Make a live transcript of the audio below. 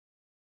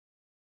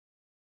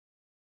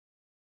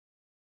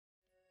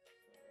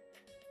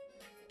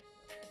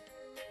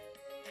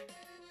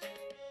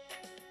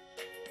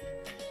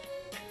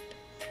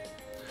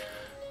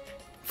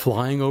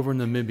Flying over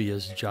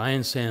Namibia's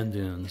giant sand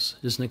dunes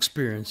is an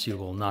experience you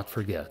will not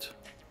forget.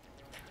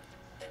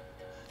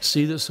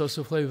 See the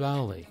Sossusvlei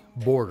Valley,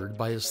 bordered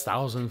by its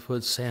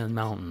 1,000-foot sand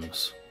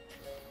mountains.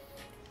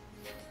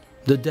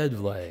 The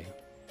Deadvlei,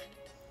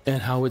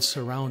 and how it's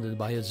surrounded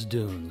by its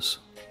dunes.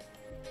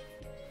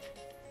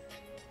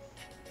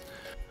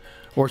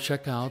 Or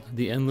check out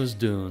the endless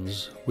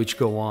dunes which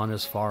go on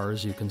as far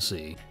as you can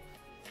see.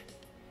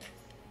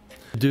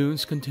 The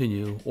dunes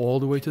continue all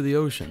the way to the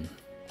ocean.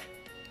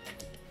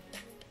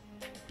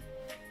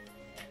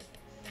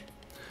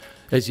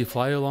 As you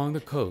fly along the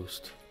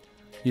coast,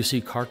 you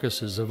see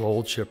carcasses of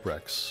old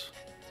shipwrecks.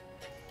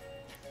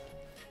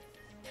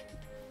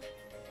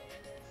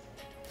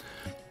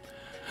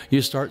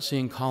 You start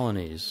seeing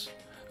colonies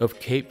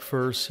of Cape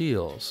Fur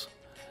seals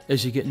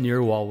as you get near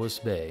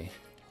Walvis Bay.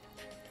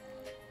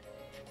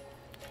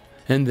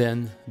 And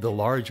then the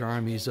large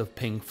armies of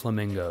pink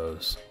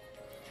flamingos.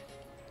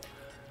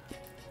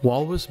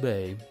 Walvis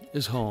Bay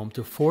is home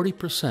to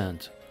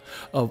 40%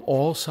 of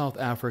all South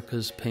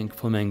Africa's pink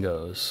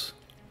flamingos.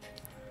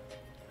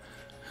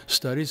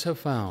 Studies have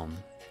found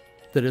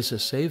that it's a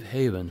safe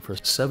haven for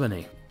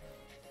 70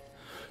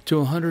 to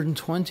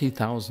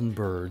 120,000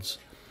 birds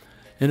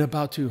and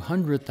about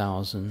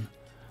 200,000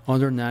 on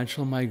their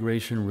natural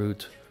migration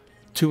route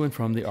to and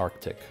from the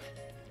Arctic.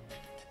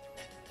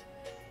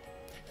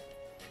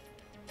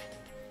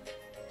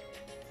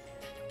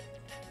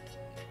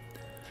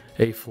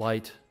 A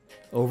flight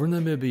over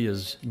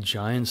Namibia's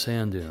giant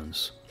sand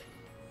dunes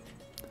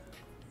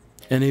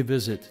and a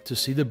visit to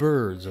see the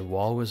birds of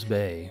Walvis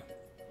Bay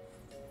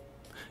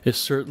is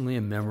certainly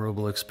a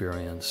memorable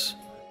experience.